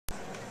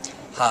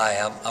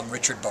Hi, I'm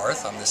Richard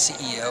Barth. I'm the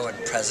CEO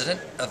and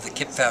President of the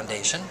KIPP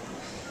Foundation.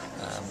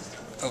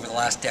 Over the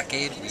last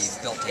decade,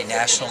 we've built a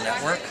national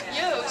network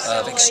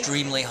of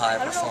extremely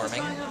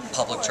high-performing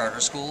public charter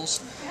schools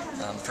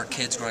for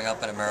kids growing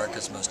up in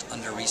America's most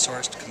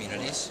under-resourced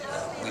communities.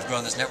 We've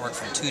grown this network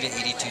from 2 to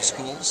 82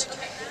 schools,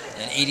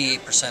 and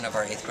 88% of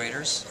our 8th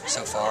graders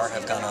so far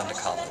have gone on to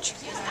college.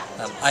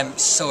 I'm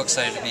so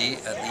excited to be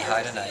at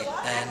Lehigh tonight,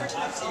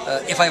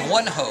 and if I have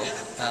one hope,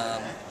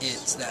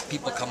 it's that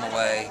people come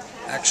away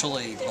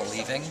actually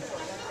believing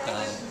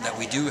that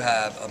we do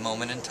have a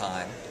moment in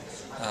time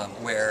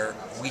where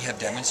we have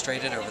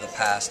demonstrated over the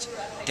past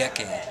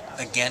decade,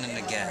 again and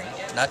again,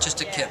 not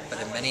just at KIPP,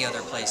 but in many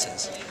other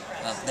places,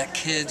 that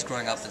kids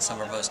growing up in some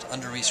of our most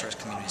under-resourced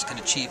communities can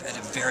achieve at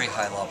very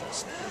high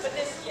levels.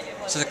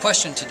 So the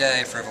question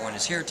today for everyone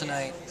who's here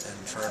tonight,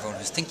 and for everyone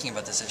who's thinking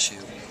about this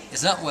issue,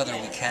 is not whether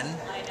we can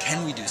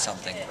we do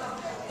something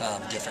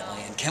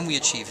differently, and can we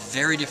achieve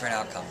very different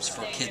outcomes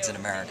for kids in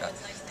America?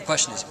 The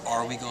question is,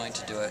 are we going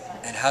to do it,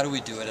 and how do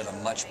we do it at a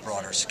much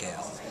broader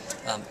scale?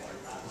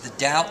 The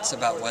doubts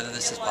about whether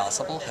this is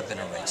possible have been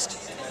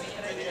erased.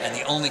 And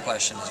the only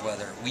question is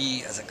whether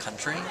we as a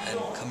country and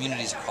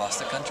communities across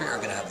the country are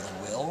going to have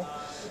the will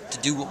to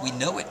do what we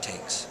know it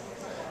takes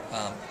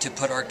to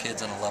put our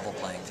kids on a level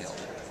playing field.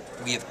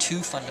 We have two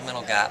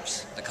fundamental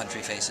gaps the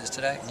country faces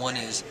today. One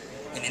is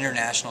an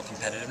international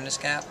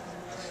competitiveness gap,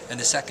 and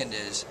the second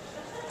is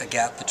a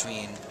gap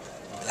between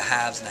the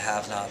haves and the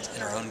have-nots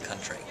in our own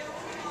country.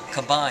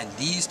 Combined,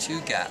 these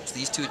two gaps,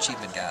 these two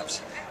achievement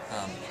gaps,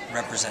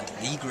 represent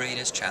the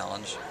greatest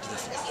challenge to the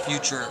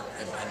future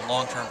and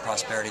long-term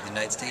prosperity of the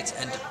United States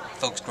and to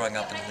folks growing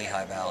up in the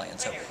Lehigh Valley. And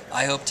so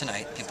I hope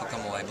tonight people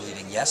come away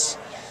believing, yes,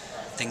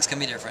 things can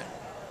be different.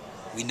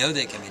 We know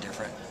they can be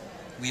different.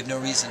 We have no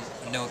reason,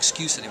 no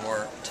excuse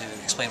anymore to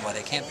explain why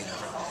they can't be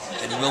different.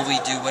 And will we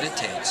do what it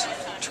takes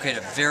to create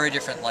a very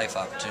different life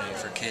opportunity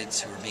for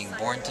kids who are being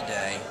born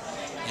today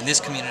in this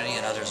community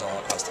and others all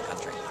across the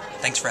country?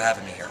 Thanks for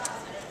having me here.